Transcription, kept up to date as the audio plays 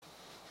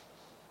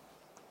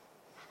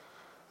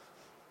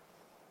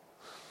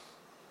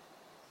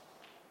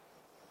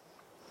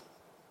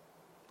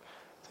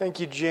Thank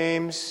you,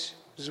 James.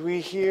 As we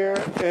hear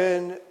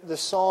in the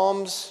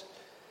Psalms,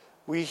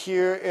 we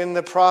hear in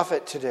the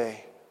prophet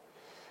today.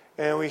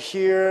 And we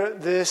hear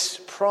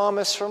this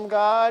promise from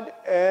God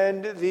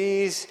and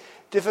these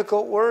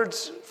difficult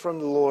words from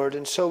the Lord.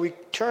 And so we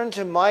turn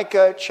to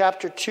Micah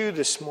chapter 2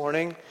 this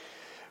morning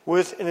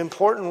with an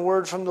important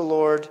word from the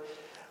Lord,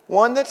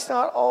 one that's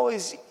not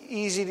always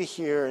easy to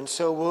hear. And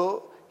so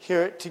we'll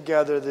hear it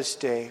together this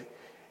day,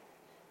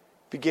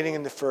 beginning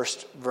in the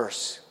first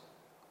verse.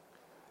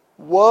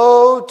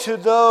 Woe to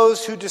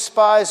those who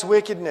despise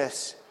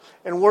wickedness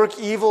and work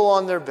evil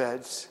on their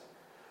beds.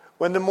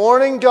 When the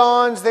morning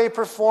dawns, they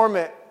perform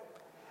it.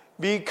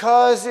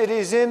 Because it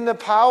is in the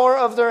power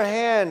of their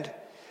hand,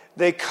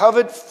 they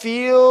covet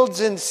fields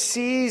and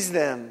seize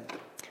them,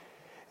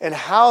 and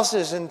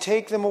houses and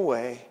take them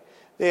away.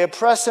 They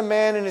oppress a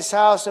man in his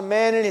house, a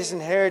man in his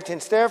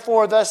inheritance.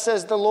 Therefore, thus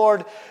says the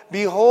Lord,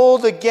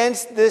 behold,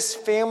 against this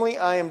family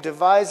I am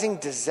devising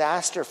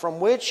disaster,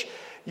 from which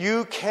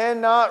you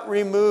cannot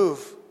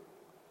remove.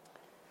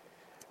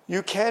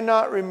 You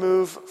cannot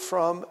remove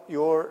from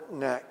your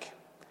neck.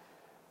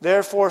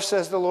 Therefore,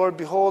 says the Lord,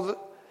 behold,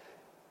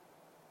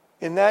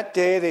 in that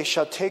day they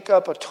shall take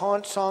up a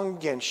taunt song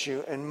against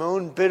you and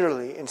moan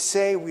bitterly and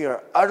say, we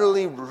are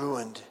utterly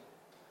ruined.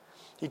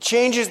 He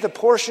changes the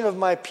portion of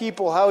my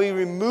people, how he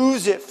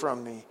removes it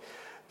from me.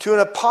 To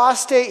an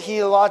apostate he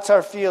allots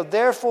our field.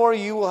 Therefore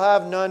you will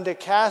have none to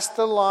cast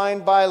the line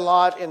by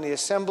lot in the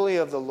assembly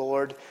of the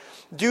Lord.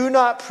 Do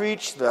not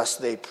preach, thus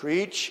they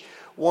preach.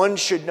 One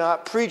should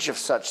not preach of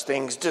such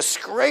things.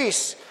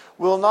 Disgrace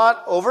will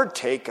not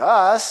overtake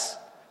us.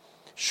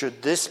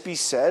 Should this be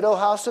said, O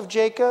house of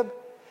Jacob?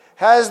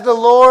 Has the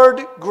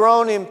Lord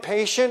grown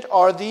impatient?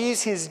 Are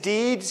these his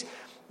deeds?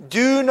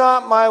 Do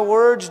not my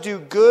words do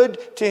good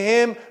to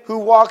him who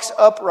walks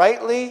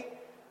uprightly?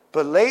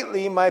 But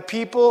lately my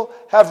people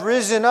have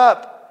risen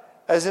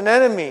up as an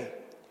enemy.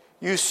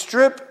 You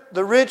strip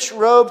the rich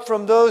robe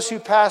from those who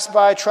pass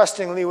by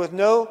trustingly with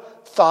no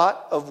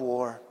thought of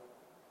war.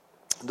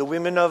 The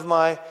women of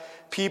my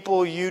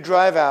people you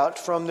drive out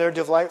from their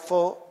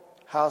delightful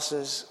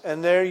houses,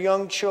 and their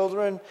young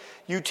children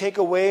you take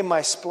away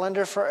my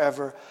splendor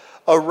forever.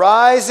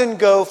 Arise and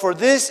go, for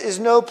this is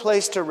no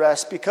place to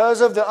rest, because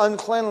of the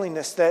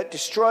uncleanliness that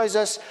destroys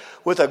us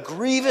with a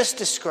grievous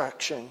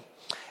destruction.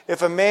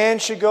 If a man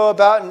should go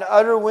about in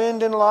utter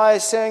wind and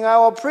lies, saying, I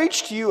will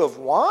preach to you of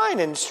wine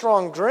and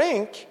strong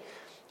drink,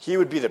 he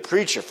would be the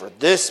preacher for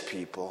this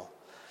people.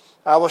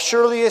 I will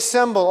surely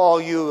assemble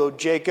all you, O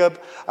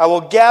Jacob. I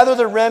will gather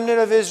the remnant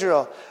of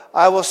Israel.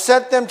 I will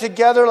set them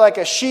together like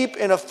a sheep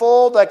in a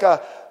fold, like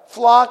a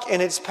flock in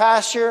its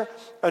pasture,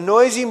 a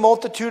noisy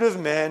multitude of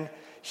men.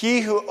 He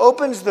who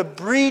opens the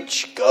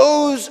breach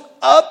goes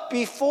up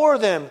before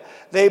them.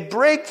 They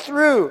break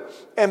through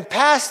and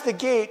pass the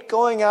gate,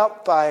 going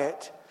out by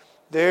it.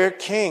 Their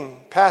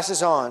king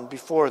passes on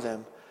before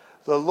them,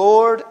 the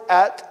Lord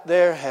at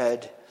their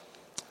head.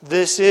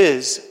 This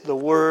is the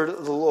word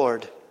of the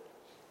Lord.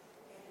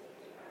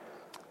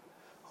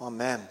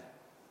 Amen.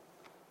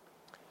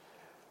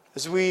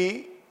 As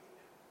we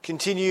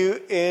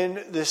continue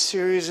in this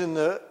series in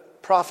the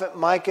prophet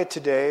Micah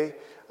today,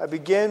 I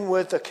begin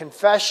with a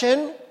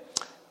confession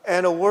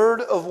and a word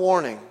of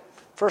warning.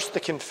 First, the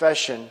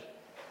confession.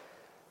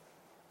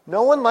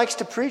 No one likes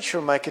to preach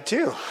from Micah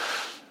 2.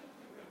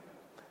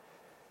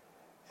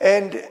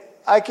 And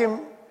I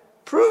can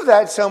prove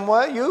that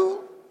somewhat.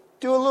 You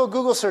do a little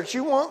Google search.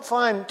 You won't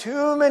find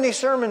too many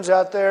sermons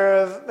out there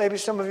of maybe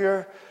some of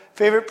your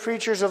favorite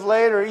preachers of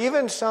late, or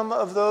even some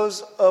of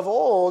those of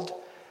old.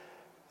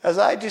 As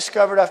I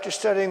discovered after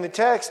studying the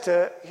text,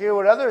 to hear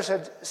what others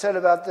had said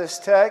about this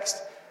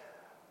text,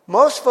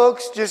 most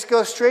folks just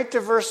go straight to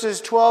verses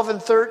 12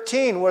 and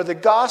 13, where the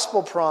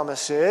gospel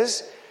promise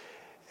is,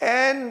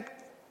 and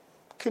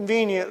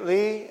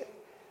conveniently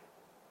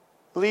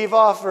leave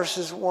off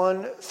verses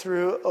 1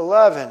 through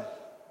 11.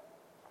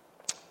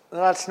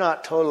 That's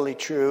not totally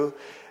true.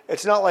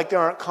 It's not like there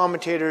aren't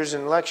commentators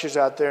and lectures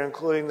out there,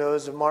 including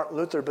those of Martin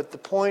Luther, but the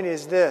point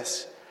is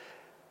this.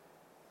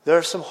 There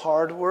are some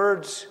hard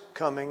words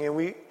coming,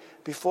 and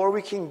before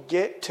we can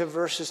get to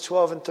verses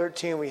 12 and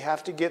 13, we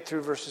have to get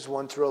through verses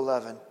 1 through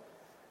 11.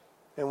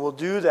 And we'll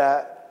do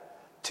that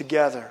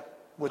together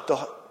with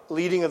the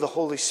leading of the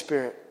Holy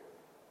Spirit.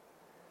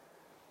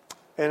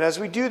 And as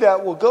we do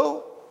that, we'll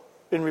go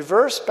in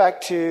reverse back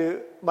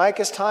to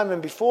Micah's time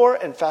and before,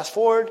 and fast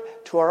forward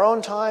to our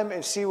own time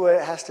and see what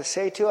it has to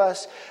say to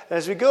us. And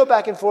as we go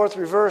back and forth,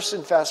 reverse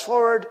and fast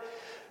forward,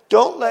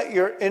 don't let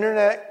your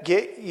internet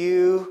get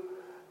you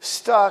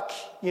stuck,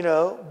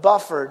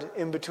 buffered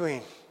in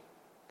between.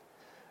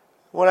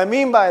 What I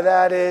mean by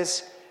that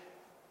is,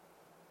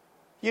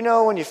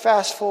 when you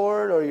fast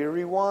forward or you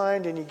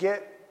rewind and you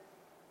get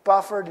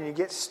buffered and you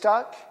get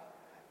stuck,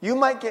 you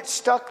might get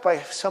stuck by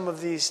some of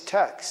these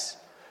texts.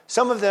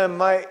 Some of them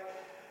might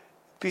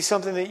be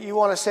something that you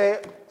want to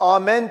say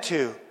amen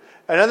to.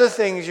 And other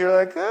things you're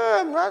like,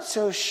 I'm not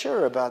so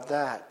sure about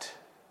that.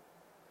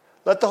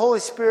 Let the Holy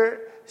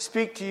Spirit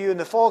speak to you in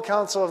the full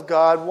counsel of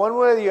God, one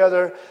way or the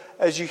other,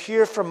 as you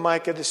hear from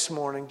Micah this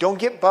morning, don't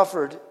get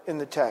buffered in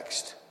the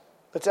text.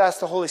 Let's ask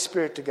the Holy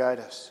Spirit to guide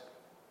us.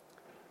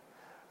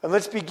 And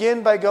let's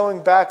begin by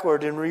going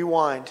backward and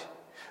rewind.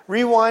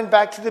 Rewind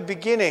back to the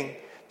beginning,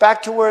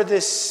 back to where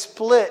this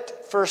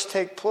split first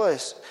take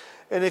place.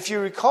 And if you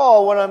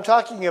recall what I'm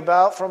talking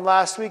about from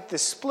last week, the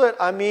split,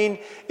 I mean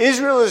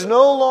Israel is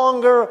no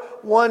longer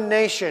one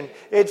nation.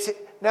 It's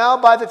now,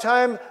 by the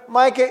time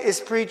Micah is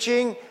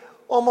preaching,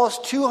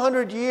 almost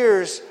 200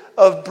 years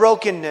of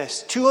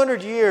brokenness,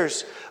 200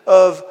 years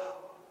of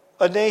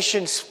a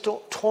nation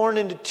torn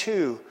into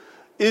two.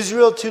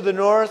 Israel to the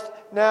north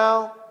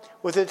now,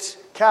 with its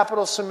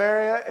capital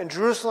Samaria, and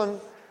Jerusalem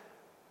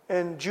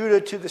and Judah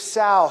to the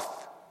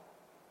south.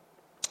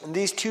 And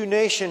these two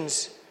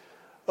nations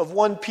of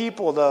one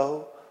people,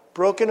 though,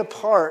 broken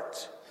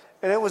apart.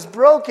 And it was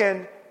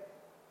broken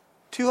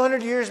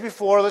 200 years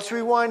before. Let's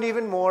rewind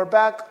even more.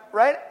 Back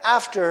right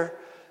after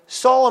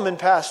Solomon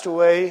passed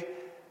away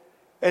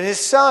and his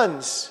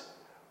sons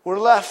were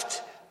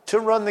left to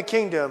run the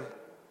kingdom.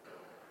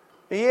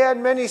 He had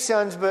many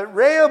sons, but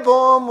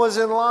Rehoboam was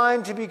in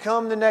line to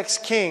become the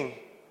next king.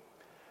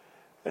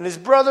 And his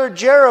brother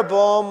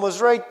Jeroboam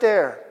was right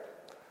there.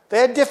 They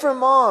had different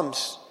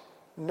moms.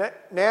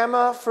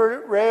 Naamah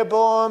for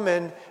Rehoboam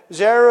and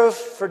Zeruth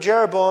for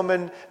Jeroboam.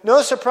 And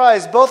no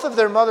surprise, both of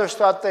their mothers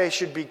thought they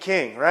should be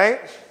king, right?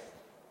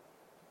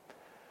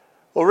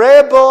 Well,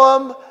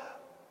 Rehoboam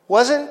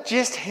wasn't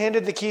just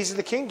handed the keys of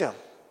the kingdom.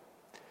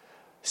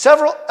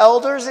 Several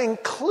elders,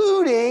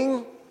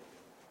 including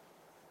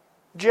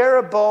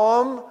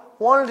Jeroboam,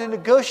 wanted to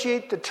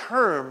negotiate the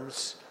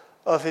terms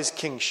of his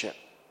kingship.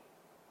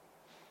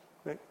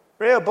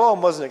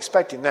 Rehoboam wasn't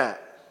expecting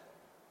that.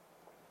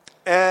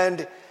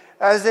 And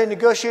as they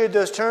negotiated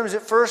those terms,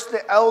 at first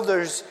the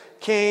elders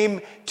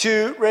came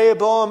to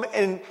Rehoboam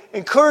and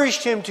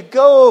encouraged him to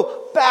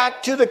go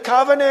back to the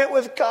covenant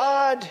with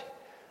God,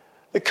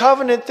 the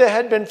covenant that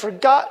had been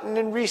forgotten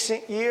in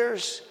recent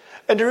years,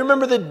 and to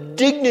remember the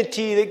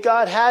dignity that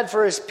God had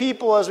for his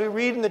people as we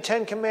read in the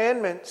Ten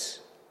Commandments.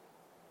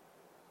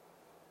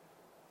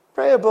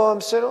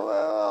 Rehoboam said,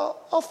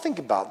 well, I'll think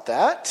about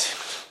that.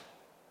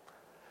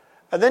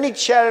 And then he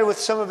chatted with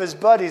some of his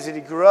buddies that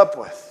he grew up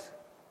with,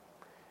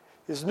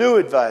 his new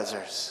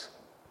advisors.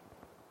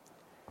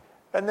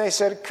 And they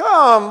said,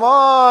 come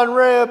on,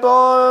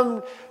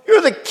 Rehoboam,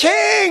 you're the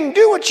king,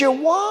 do what you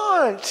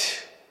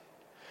want.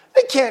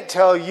 They can't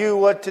tell you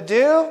what to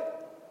do.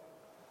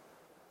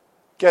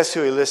 Guess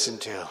who he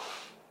listened to?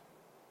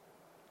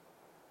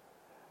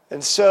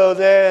 And so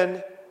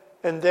then,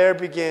 and there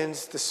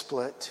begins the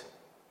split.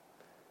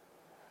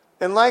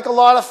 And like a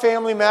lot of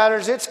family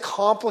matters, it's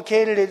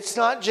complicated. It's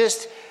not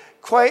just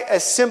quite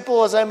as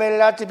simple as I made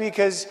it out to be,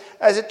 because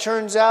as it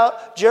turns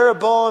out,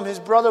 Jeroboam, his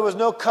brother, was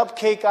no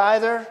cupcake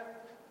either.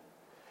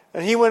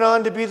 And he went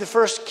on to be the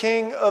first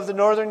king of the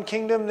northern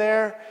kingdom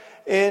there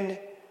in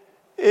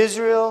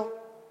Israel.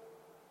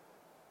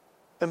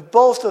 And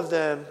both of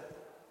them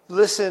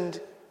listened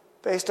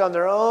based on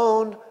their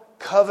own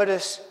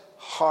covetous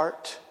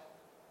heart.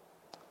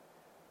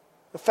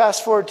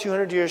 Fast forward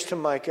 200 years to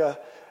Micah,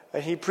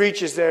 and he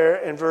preaches there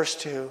in verse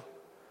 2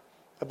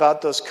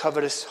 about those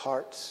covetous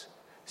hearts,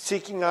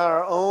 seeking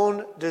our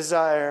own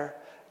desire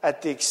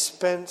at the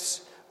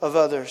expense of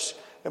others,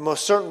 and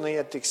most certainly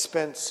at the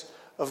expense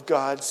of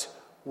God's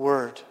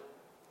word.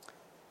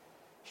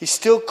 He's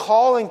still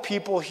calling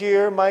people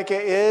here, Micah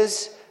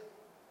is.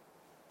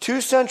 2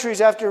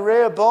 centuries after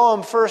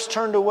Rehoboam first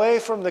turned away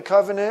from the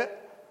covenant,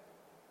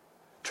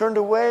 turned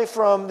away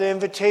from the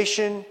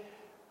invitation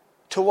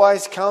to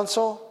wise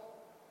counsel.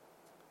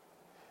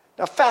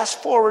 Now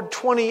fast forward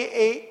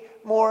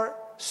 28 more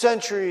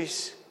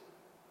centuries.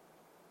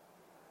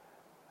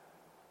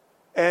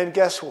 And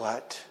guess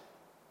what?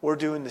 We're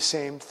doing the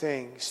same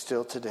thing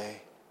still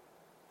today.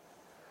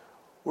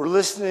 We're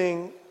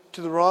listening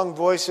to the wrong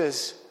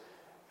voices,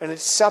 and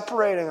it's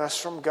separating us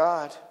from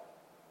God.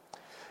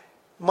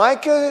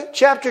 Micah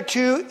chapter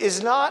 2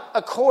 is not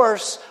a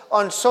course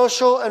on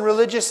social and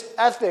religious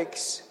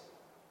ethics,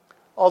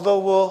 although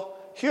we'll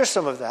hear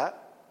some of that.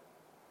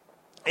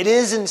 It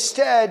is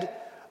instead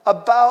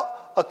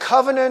about a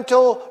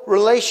covenantal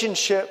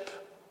relationship,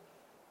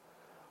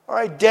 our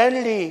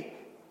identity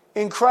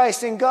in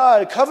Christ, in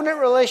God, a covenant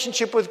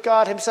relationship with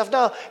God himself.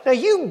 Now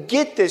you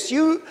get this.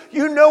 You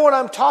know what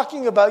I'm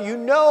talking about. You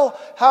know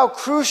how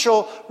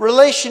crucial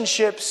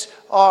relationships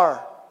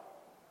are.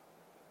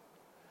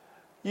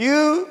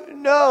 You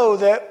know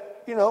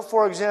that,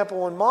 for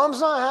example, when mom's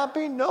not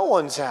happy, no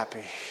one's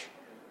happy.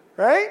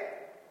 Right?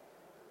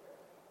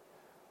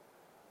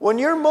 When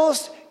your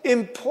most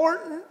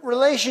important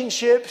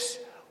relationships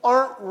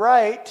aren't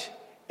right,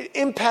 it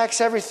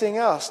impacts everything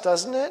else,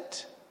 doesn't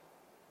it?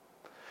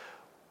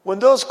 When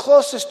those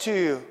closest to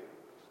you,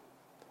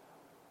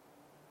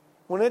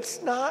 when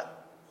it's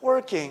not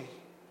working,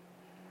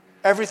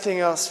 everything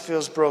else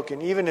feels broken,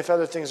 even if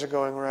other things are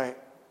going right.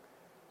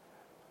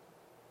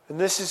 And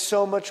this is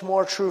so much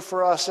more true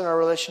for us in our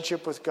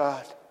relationship with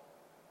God.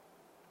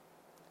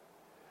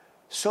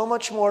 So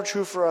much more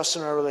true for us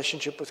in our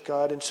relationship with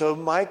God. And so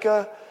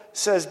Micah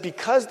says,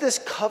 because this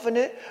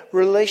covenant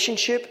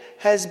relationship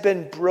has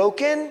been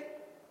broken,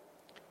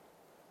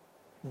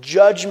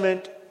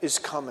 judgment is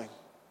coming.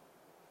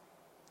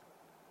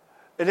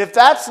 And if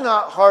that's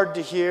not hard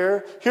to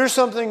hear, here's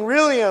something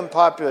really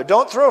unpopular.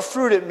 Don't throw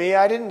fruit at me.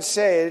 I didn't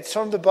say it. It's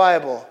from the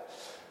Bible.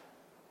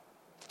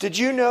 Did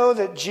you know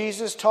that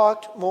Jesus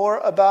talked more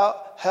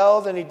about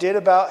hell than he did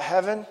about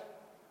heaven?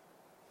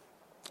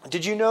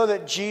 Did you know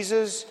that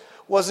Jesus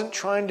wasn't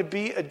trying to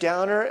be a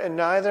downer, and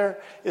neither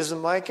is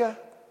Micah?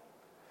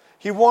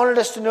 He wanted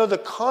us to know the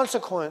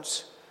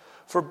consequence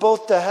for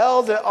both the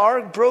hell that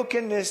our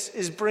brokenness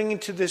is bringing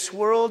to this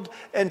world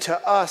and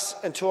to us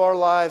and to our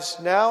lives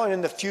now and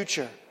in the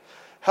future.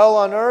 Hell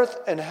on earth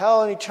and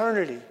hell in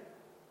eternity.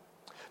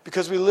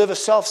 Because we live a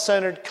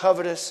self-centered,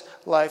 covetous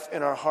life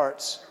in our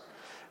hearts.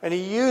 And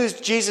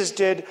Jesus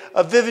did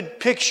a vivid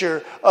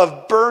picture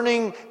of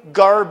burning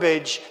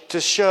garbage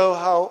to show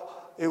how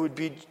it would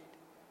be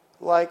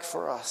like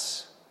for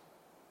us.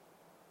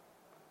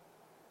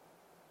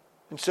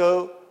 And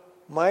so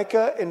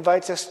Micah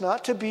invites us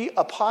not to be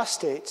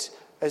apostates,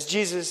 as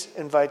Jesus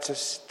invites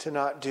us to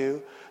not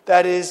do.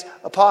 That is,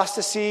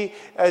 apostasy,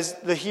 as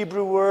the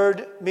Hebrew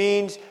word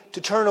means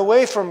to turn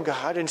away from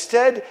God.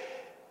 Instead,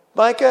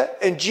 Micah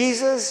and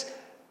Jesus,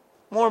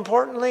 more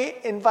importantly,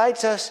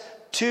 invites us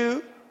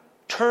to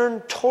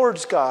turn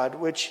towards God,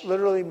 which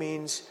literally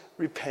means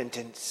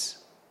repentance.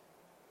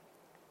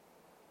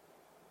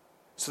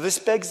 So this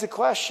begs the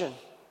question,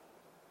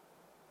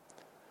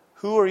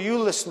 who are you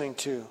listening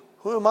to?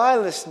 Who am I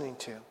listening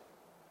to?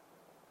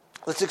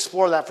 Let's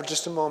explore that for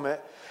just a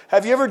moment.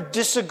 Have you ever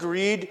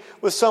disagreed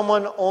with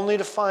someone only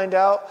to find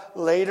out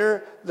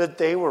later that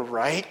they were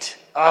right?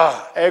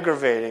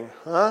 Aggravating,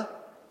 huh?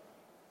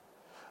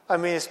 I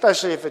mean,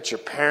 especially if it's your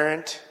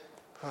parent,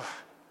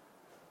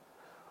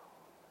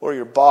 or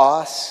your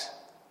boss,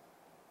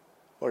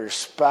 or your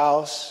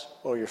spouse,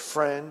 or your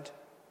friend.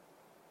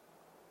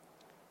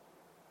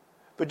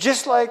 But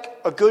just like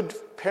a good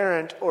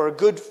parent or a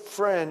good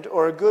friend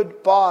or a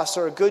good boss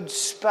or a good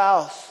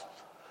spouse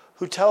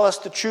who tell us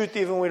the truth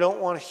even when we don't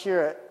want to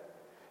hear it,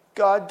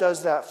 God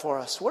does that for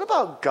us. What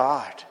about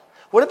God?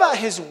 What about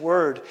His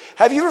Word?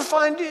 Have you ever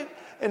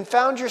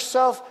found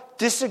yourself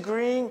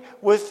disagreeing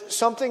with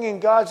something in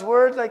God's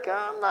Word? Like,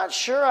 I'm not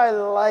sure I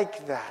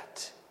like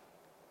that.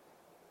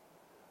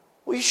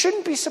 Well, you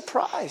shouldn't be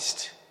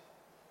surprised.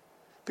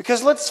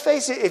 Because let's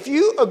face it, if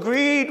you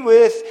agreed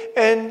with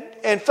and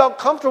felt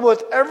comfortable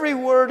with every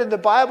word in the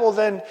Bible,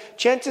 then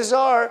chances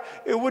are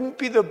it wouldn't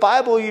be the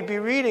Bible you'd be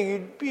reading.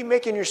 You'd be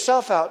making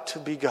yourself out to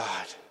be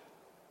God.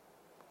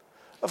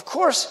 Of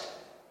course,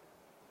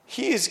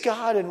 He is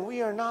God and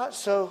we are not,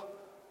 so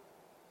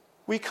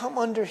we come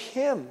under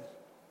Him.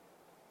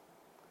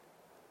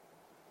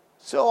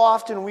 So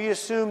often we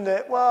assume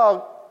that,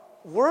 well,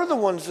 we're the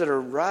ones that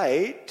are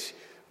right.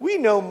 We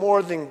know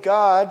more than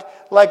God,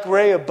 like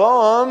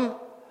Rehoboam,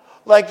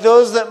 like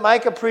those that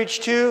Micah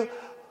preached to,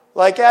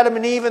 like Adam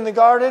and Eve in the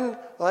garden,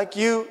 like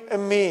you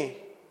and me.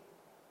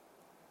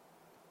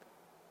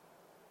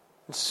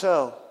 And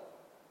so,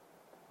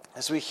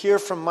 as we hear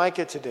from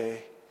Micah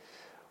today,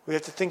 we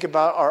have to think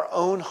about our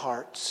own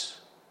hearts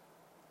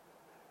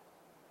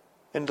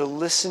and to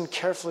listen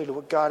carefully to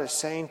what God is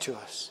saying to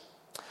us.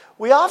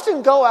 We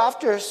often go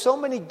after so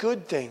many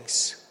good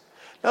things.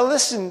 Now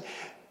listen,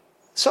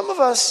 some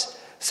of us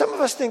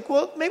think,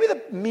 well, maybe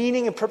the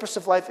meaning and purpose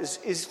of life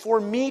is for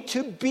me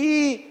to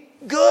be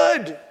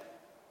good.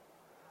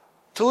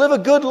 To live a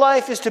good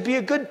life is to be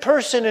a good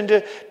person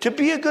and to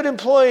be a good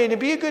employee and to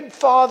be a good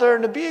father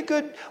and to be a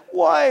good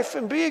wife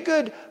and be a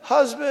good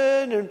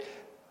husband and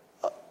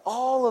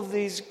all of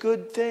these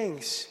good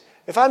things.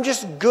 If I'm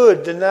just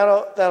good, then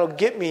that'll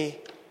get me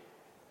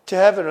to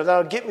heaven or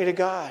that'll get me to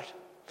God.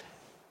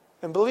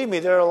 And believe me,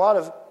 there are a lot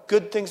of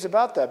good things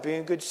about that,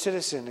 being a good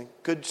citizen, a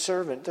good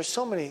servant. There's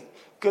so many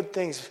good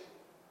things.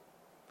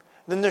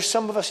 Then there's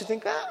some of us who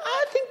think,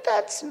 I think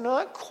that's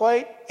not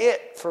quite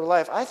it for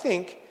life. I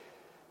think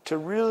to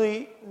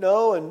really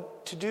know and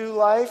to do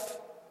life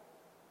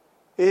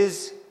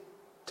is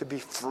to be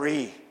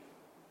free.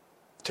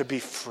 To be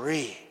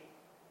free.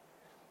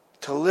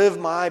 To live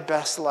my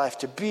best life.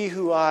 To be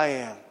who I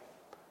am.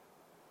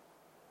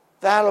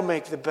 That'll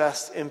make the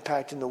best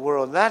impact in the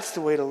world. And that's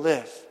the way to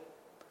live.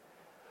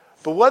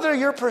 But whether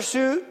your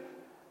pursuit,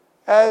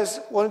 as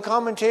one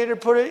commentator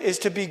put it, is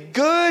to be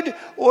good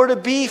or to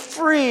be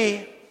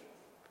free,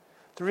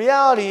 the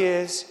reality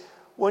is,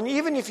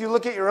 even if you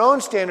look at your own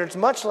standards,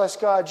 much less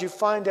God's, you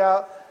find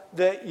out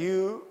that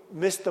you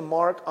missed the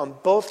mark on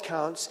both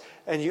counts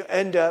and you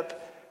end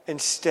up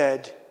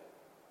instead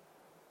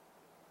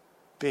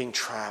being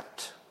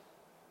trapped.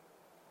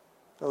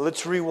 Now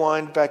let's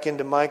rewind back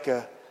into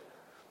Micah.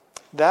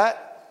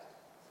 That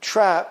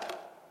trap,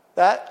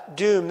 that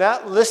doom,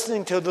 that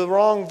listening to the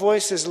wrong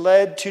voices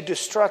led to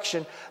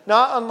destruction.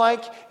 Not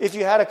unlike if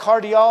you had a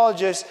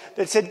cardiologist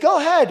that said, go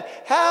ahead,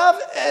 have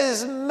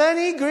as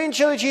many green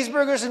chili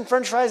cheeseburgers and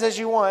french fries as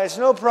you want. It's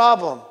no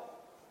problem.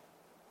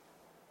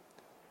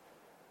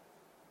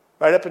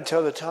 Right up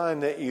until the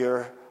time that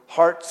your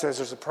heart says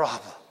there's a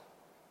problem.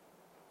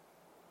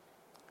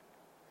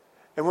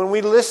 And when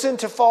we listen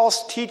to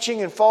false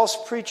teaching and false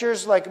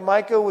preachers like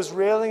Micah was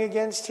railing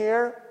against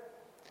here,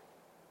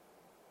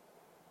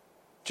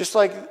 just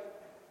like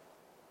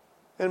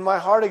in my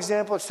heart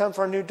example, it's time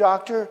for a new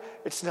doctor,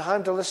 it's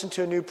time to listen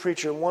to a new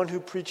preacher, one who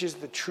preaches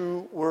the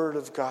true word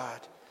of God.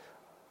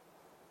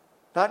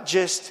 Not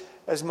just,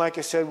 as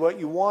Micah said, what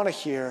you want to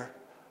hear,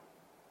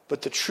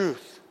 but the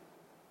truth.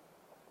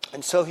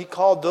 And so he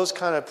called those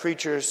kind of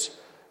preachers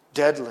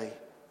deadly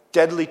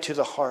to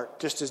the heart,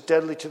 just as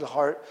deadly to the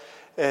heart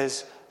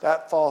as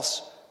that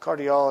false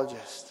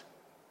cardiologist.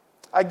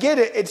 I get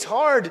it. It's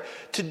hard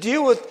to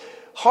deal with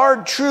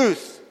hard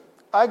truth.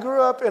 I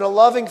grew up in a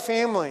loving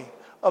family,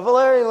 a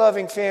very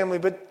loving family,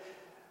 but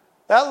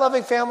that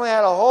loving family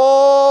had a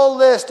whole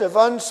list of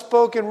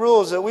unspoken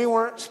rules that we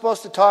weren't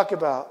supposed to talk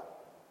about.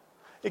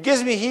 It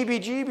gives me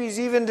heebie-jeebies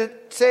even to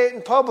say it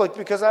in public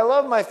because I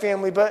love my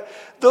family, but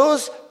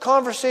those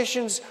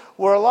conversations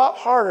were a lot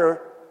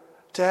harder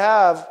to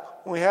have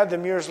when we had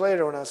them years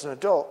later when I was an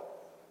adult.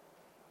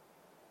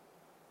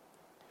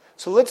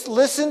 So let's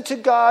listen to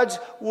God's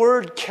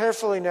word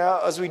carefully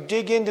now as we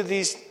dig into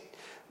these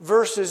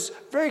verses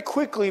very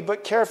quickly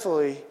but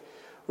carefully.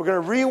 We're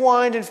going to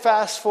rewind and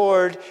fast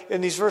forward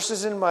in these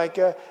verses in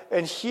Micah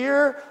and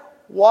hear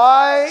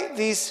why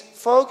these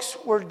folks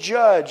were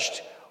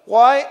judged,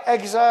 why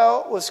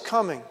exile was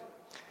coming.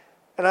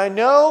 And I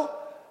know,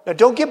 now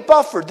don't get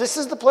buffered. This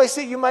is the place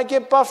that you might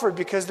get buffered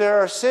because there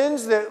are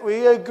sins that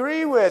we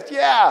agree with.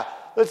 Yeah,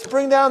 let's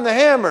bring down the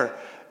hammer.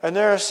 And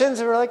there are sins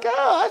that we're like,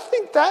 I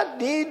think that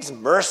needs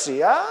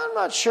mercy. I'm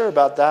not sure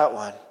about that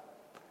one.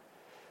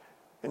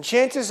 And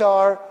chances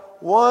are,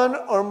 one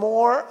or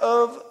more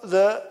of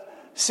the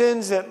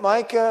sins that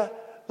Micah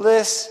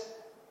lists,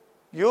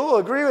 you'll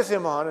agree with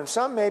him on. And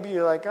some maybe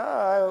you're like,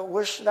 I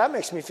wish that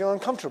makes me feel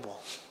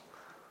uncomfortable.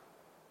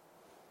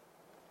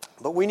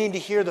 But we need to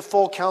hear the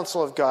full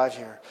counsel of God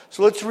here.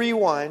 So let's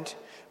rewind.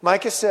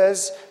 Micah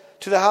says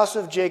to the house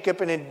of Jacob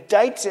and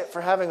indicts it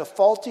for having a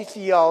faulty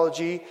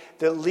theology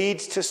that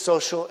leads to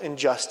social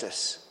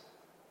injustice.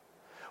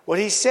 What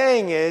he's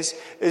saying is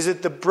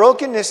that the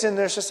brokenness in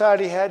their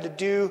society had to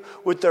do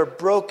with their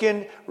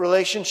broken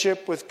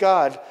relationship with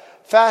God.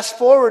 Fast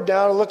forward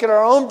now to look at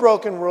our own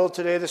broken world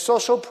today. The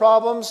social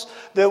problems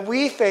that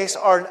we face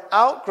are an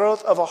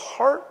outgrowth of a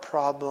heart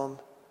problem,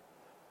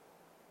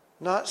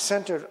 not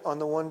centered on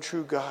the one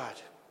true God.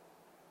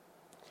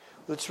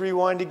 Let's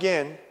rewind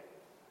again.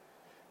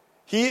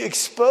 He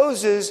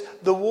exposes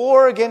the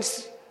war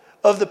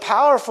of the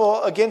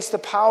powerful against the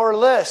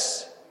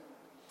powerless.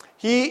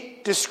 He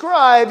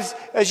describes,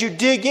 as you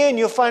dig in,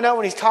 you'll find out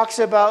when he talks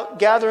about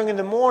gathering in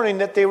the morning,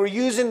 that they were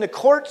using the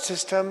court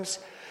systems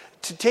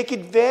to take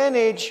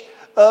advantage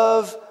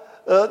of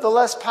the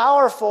less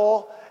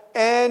powerful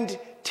and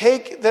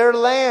take their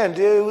land.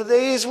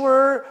 These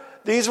were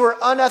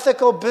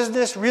unethical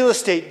business real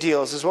estate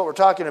deals, is what we're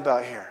talking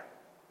about here.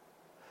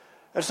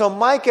 And so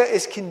Micah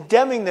is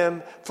condemning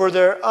them for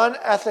their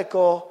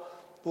unethical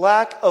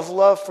lack of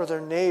love for their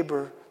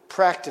neighbor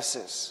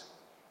practices.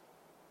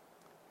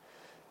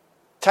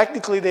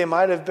 Technically, they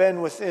might have been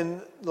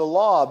within the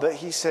law, but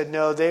he said,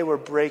 no, they were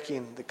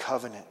breaking the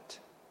covenant.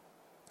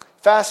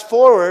 Fast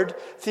forward,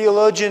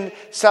 theologian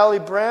Sally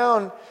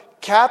Brown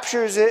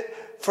captures it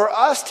for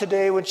us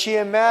today when she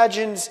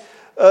imagines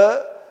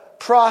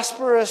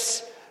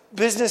prosperous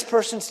business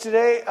persons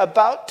today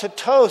about to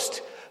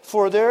toast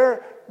for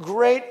their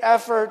great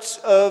efforts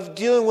of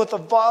dealing with a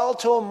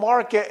volatile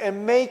market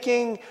and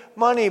making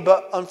money,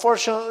 but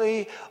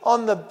unfortunately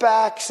on the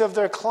backs of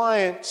their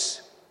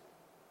clients.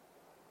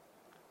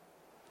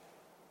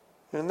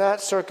 In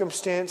that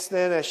circumstance,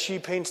 then, as she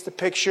paints the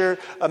picture,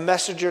 a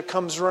messenger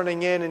comes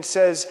running in and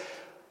says,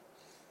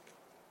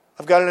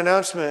 I've got an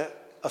announcement,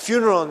 a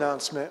funeral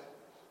announcement.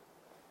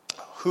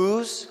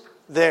 Whose?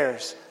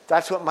 Theirs.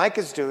 That's what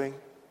Micah's doing.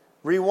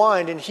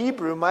 Rewind. In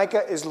Hebrew,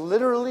 Micah is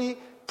literally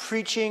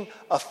preaching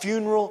a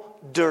funeral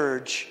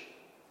dirge.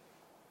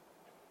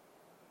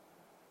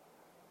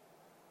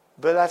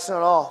 But that's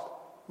not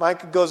all.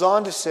 Micah goes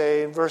on to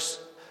say in verse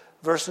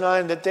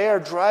 9 that they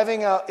are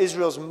driving out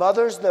Israel's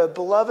mothers, the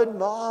beloved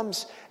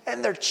moms,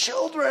 and their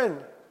children,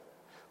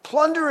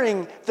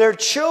 plundering their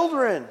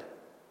children.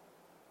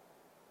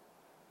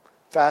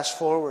 Fast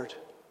forward.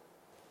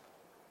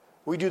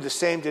 We do the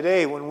same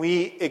today when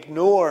we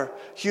ignore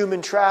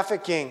human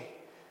trafficking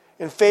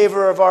in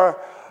favor of our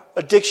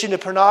addiction to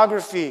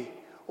pornography,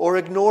 or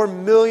ignore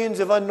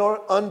millions of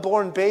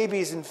unborn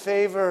babies in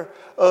favor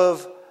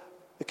of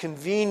the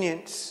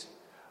convenience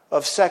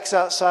of sex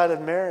outside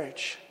of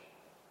marriage.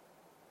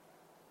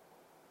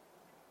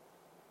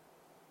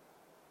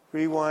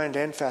 Rewind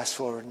and fast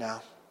forward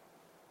now.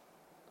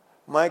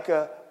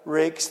 Micah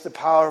rakes the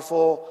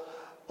powerful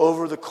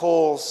over the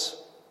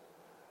coals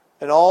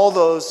and all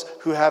those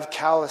who have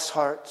callous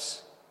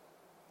hearts.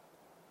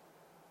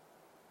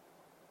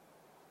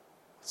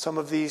 Some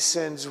of these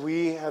sins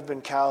we have been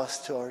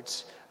callous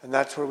towards, and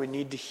that's where we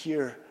need to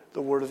hear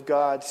the Word of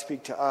God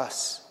speak to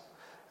us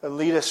and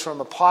lead us from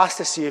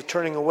apostasy of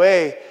turning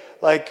away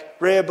like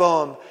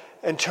Rehoboam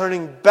and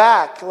turning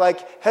back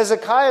like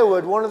Hezekiah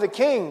would, one of the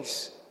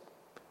kings.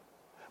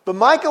 But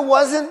Micah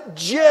wasn't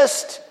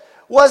just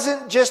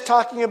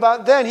talking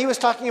about then. He was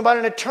talking about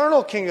an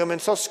eternal kingdom.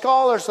 And so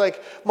scholars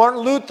like Martin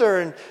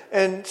Luther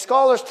and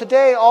scholars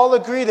today all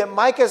agree that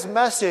Micah's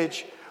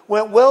message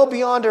went well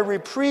beyond a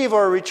reprieve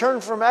or a return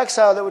from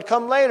exile that would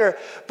come later,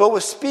 but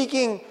was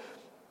speaking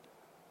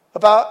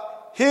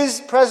about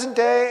his present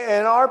day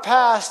and our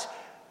past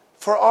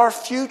for our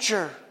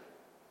future.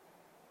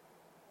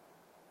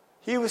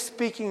 He was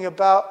speaking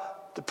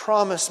about the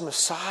promised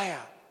Messiah.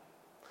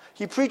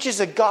 He preaches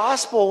a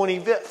gospel when he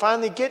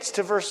finally gets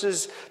to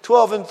verses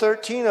 12 and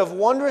 13 of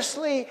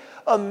wondrously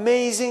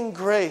amazing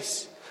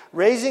grace,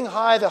 raising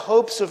high the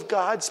hopes of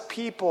God's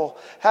people,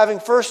 having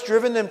first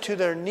driven them to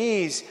their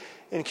knees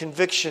in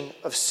conviction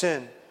of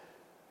sin,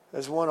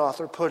 as one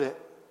author put it.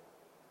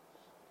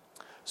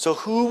 So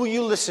who will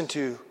you listen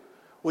to?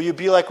 Will you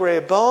be like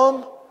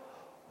Rehoboam?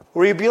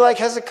 Will you be like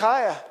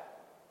Hezekiah?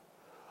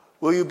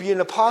 Will you be an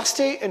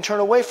apostate and turn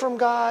away from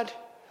God?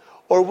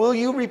 Or will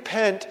you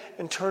repent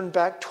and turn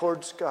back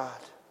towards God?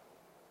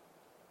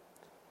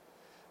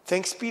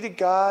 Thanks be to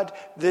God,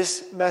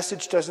 this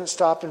message doesn't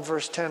stop in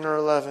verse 10 or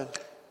 11.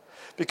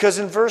 Because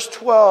in verse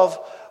 12,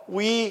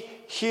 we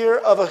hear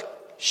of a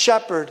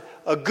shepherd,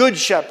 a good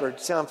shepherd,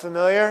 sound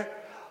familiar?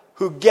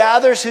 Who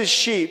gathers his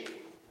sheep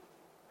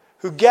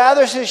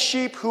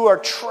who are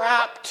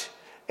trapped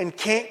and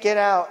can't get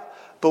out.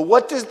 But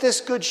what does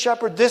this good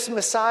shepherd, this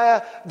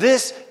Messiah,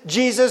 this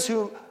Jesus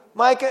who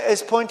Micah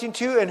is pointing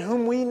to and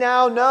whom we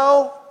now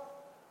know?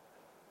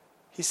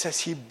 He says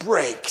he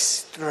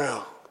breaks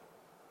through.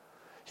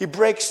 He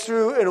breaks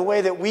through in a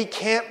way that we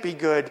can't be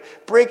good,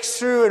 breaks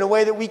through in a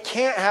way that we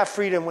can't have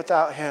freedom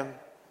without him.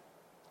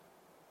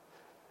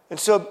 And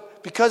so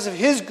because of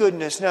his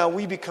goodness, now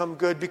we become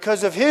good.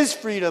 Because of his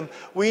freedom,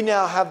 we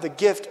now have the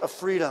gift of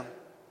freedom.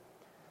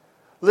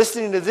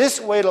 Listening to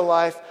this way to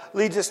life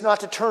leads us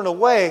not to turn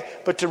away,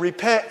 but to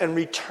repent and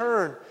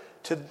return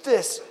to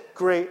this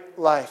great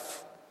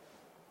life.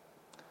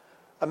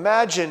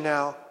 Imagine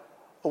now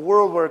a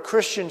world where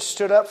Christians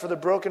stood up for the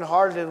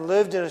brokenhearted and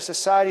lived in a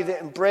society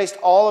that embraced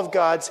all of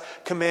God's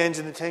commands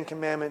in the Ten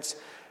Commandments,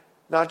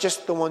 not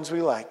just the ones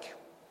we like.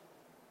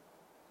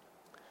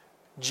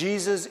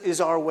 Jesus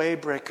is our way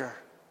breaker.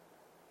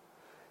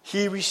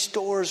 He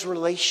restores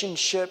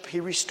relationship. He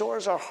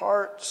restores our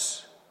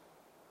hearts.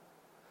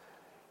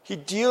 He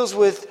deals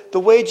with the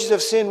wages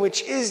of sin,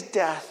 which is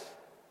death.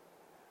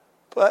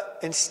 But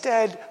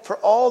instead, for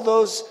all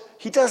those,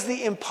 he does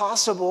the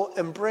impossible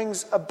and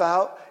brings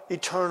about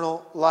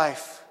eternal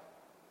life.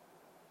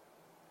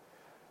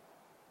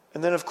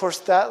 And then, of course,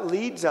 that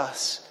leads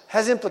us,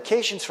 has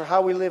implications for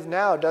how we live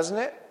now, doesn't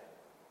it?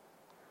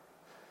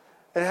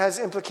 It has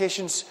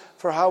implications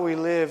for how we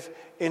live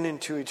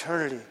into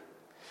eternity. It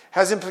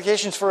has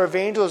implications for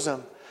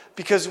evangelism,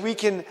 because we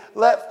can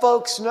let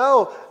folks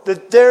know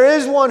that there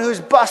is one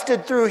who's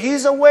busted through.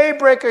 He's a way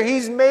breaker.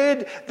 He's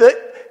made the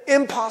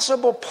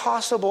impossible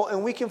possible,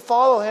 and we can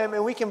follow him,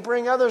 and we can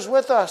bring others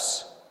with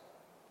us.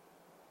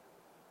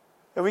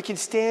 And we can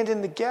stand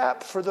in the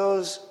gap for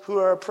those who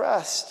are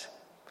oppressed.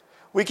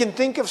 We can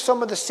think of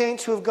some of the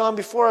saints who have gone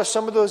before us,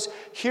 some of those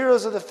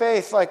heroes of the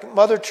faith like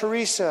Mother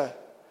Teresa,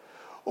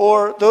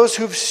 or those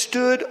who've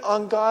stood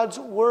on God's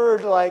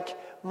word like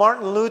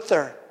Martin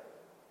Luther.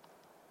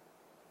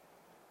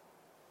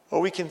 Or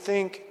we can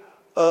think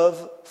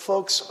of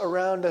folks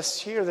around us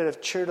here that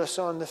have cheered us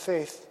on the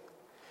faith.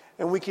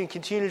 And we can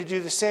continue to do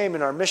the same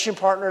in our mission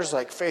partners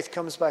like Faith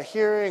Comes by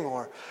Hearing,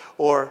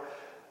 or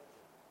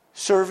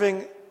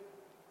serving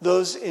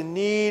those in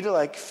need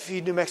like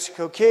Feed New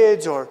Mexico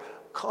Kids, or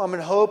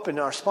Common Hope and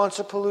our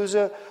sponsor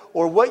Palooza,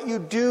 or what you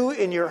do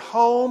in your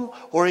home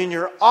or in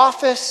your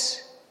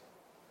office.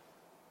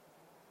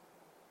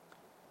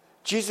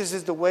 Jesus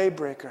is the way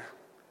breaker.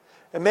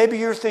 And maybe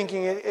you're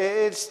thinking,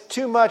 it's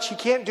too much. He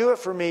can't do it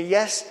for me.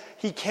 Yes,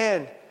 he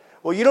can.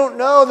 Well, you don't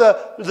know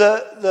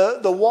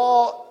the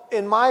wall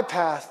in my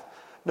path.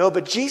 No,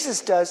 but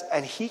Jesus does,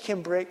 and he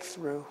can break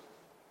through.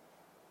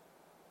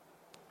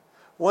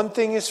 One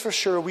thing is for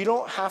sure, we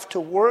don't have to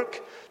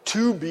work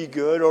to be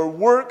good or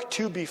work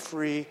to be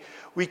free.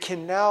 We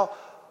can now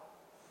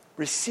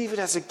receive it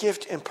as a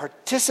gift and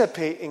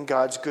participate in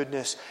God's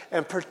goodness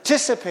and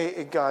participate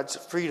in God's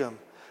freedom,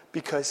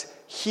 because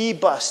he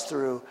busts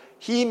through.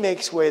 He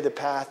makes way the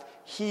path.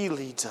 He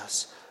leads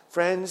us.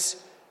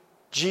 Friends,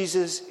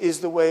 Jesus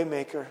is the way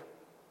maker.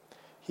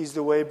 He's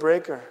the way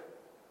breaker.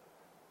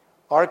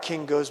 Our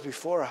King goes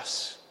before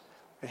us,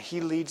 and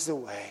he leads the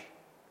way.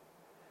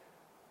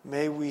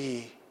 May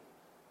we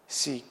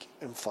seek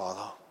and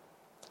follow.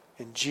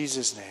 In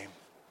Jesus' name,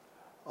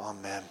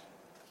 amen.